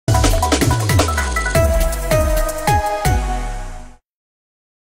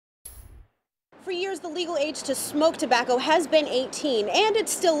For years, the legal age to smoke tobacco has been 18, and it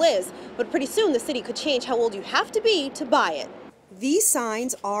still is. But pretty soon, the city could change how old you have to be to buy it. These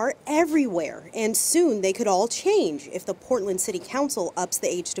signs are everywhere, and soon they could all change if the Portland City Council ups the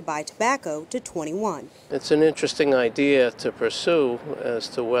age to buy tobacco to 21. It's an interesting idea to pursue as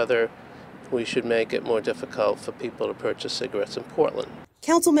to whether we should make it more difficult for people to purchase cigarettes in Portland.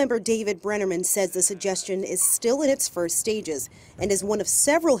 Councilmember David Brennerman says the suggestion is still in its first stages and is one of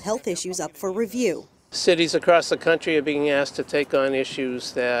several health issues up for review. Cities across the country are being asked to take on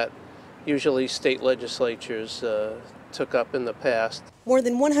issues that usually state legislatures took up in the past. More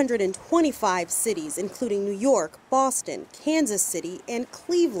than 125 cities, including New York, Boston, Kansas City, and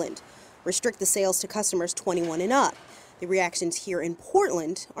Cleveland, restrict the sales to customers 21 and up. The reactions here in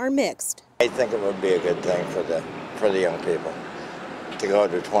Portland are mixed. I think it would be a good thing for the young people to go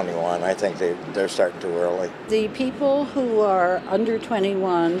to 21. I think they're starting too early. The people who are under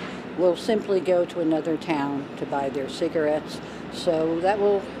 21 will simply go to another town to buy their cigarettes, so that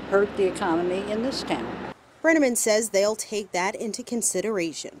will hurt the economy in this town. Brenneman says they'll take that into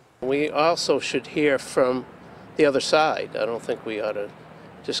consideration. We also should hear from the other side. I don't think we ought to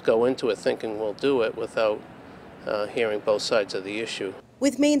just go into it thinking we'll do it without hearing both sides of the issue.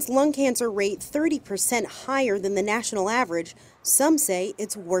 With Maine's lung cancer rate 30% higher than the national average, some say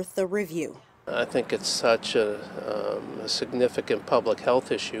it's worth the review. I think it's such a significant public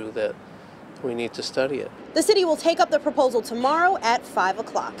health issue that we need to study it. The city will take up the proposal tomorrow at 5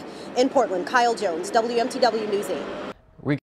 o'clock. In Portland, Kyle Jones, WMTW News 8.